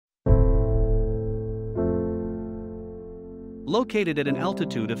Located at an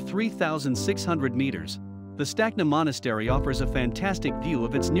altitude of 3,600 meters, the Stakna Monastery offers a fantastic view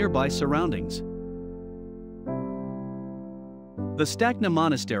of its nearby surroundings. The Stakna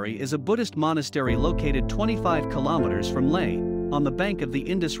Monastery is a Buddhist monastery located 25 kilometers from Leh, on the bank of the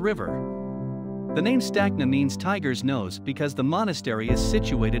Indus River. The name Stakna means tiger's nose because the monastery is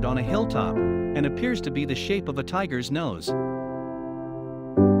situated on a hilltop and appears to be the shape of a tiger's nose.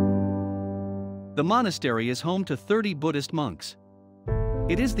 The monastery is home to 30 Buddhist monks.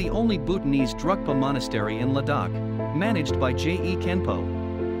 It is the only Bhutanese Drukpa monastery in Ladakh, managed by Je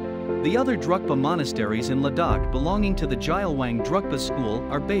Khenpo. The other Drukpa monasteries in Ladakh belonging to the Gyalwang Drukpa school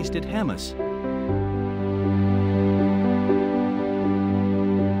are based at Hamas.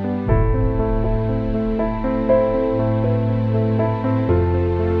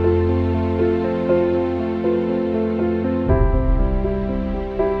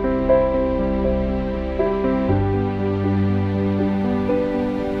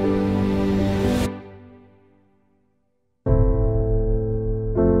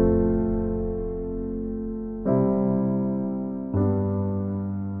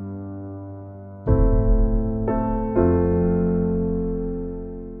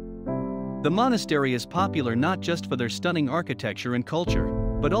 The monastery is popular not just for their stunning architecture and culture,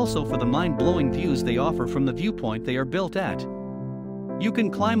 but also for the mind-blowing views they offer from the viewpoint they are built at. You can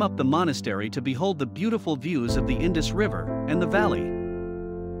climb up the monastery to behold the beautiful views of the Indus River and the valley.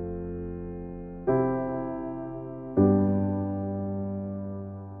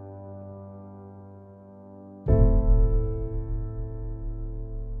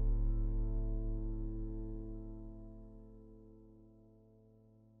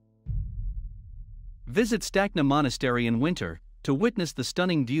 Visit Stakna Monastery in winter to witness the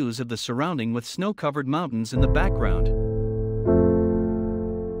stunning views of the surrounding with snow-covered mountains in the background.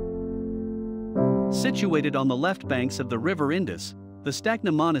 Situated on the left banks of the River Indus, the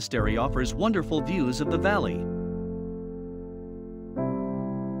Stakna Monastery offers wonderful views of the valley.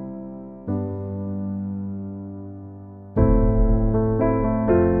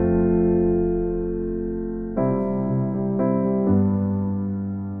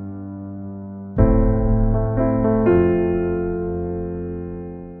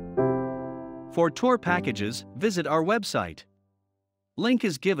 For tour packages, visit our website. Link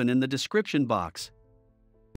is given in the description box.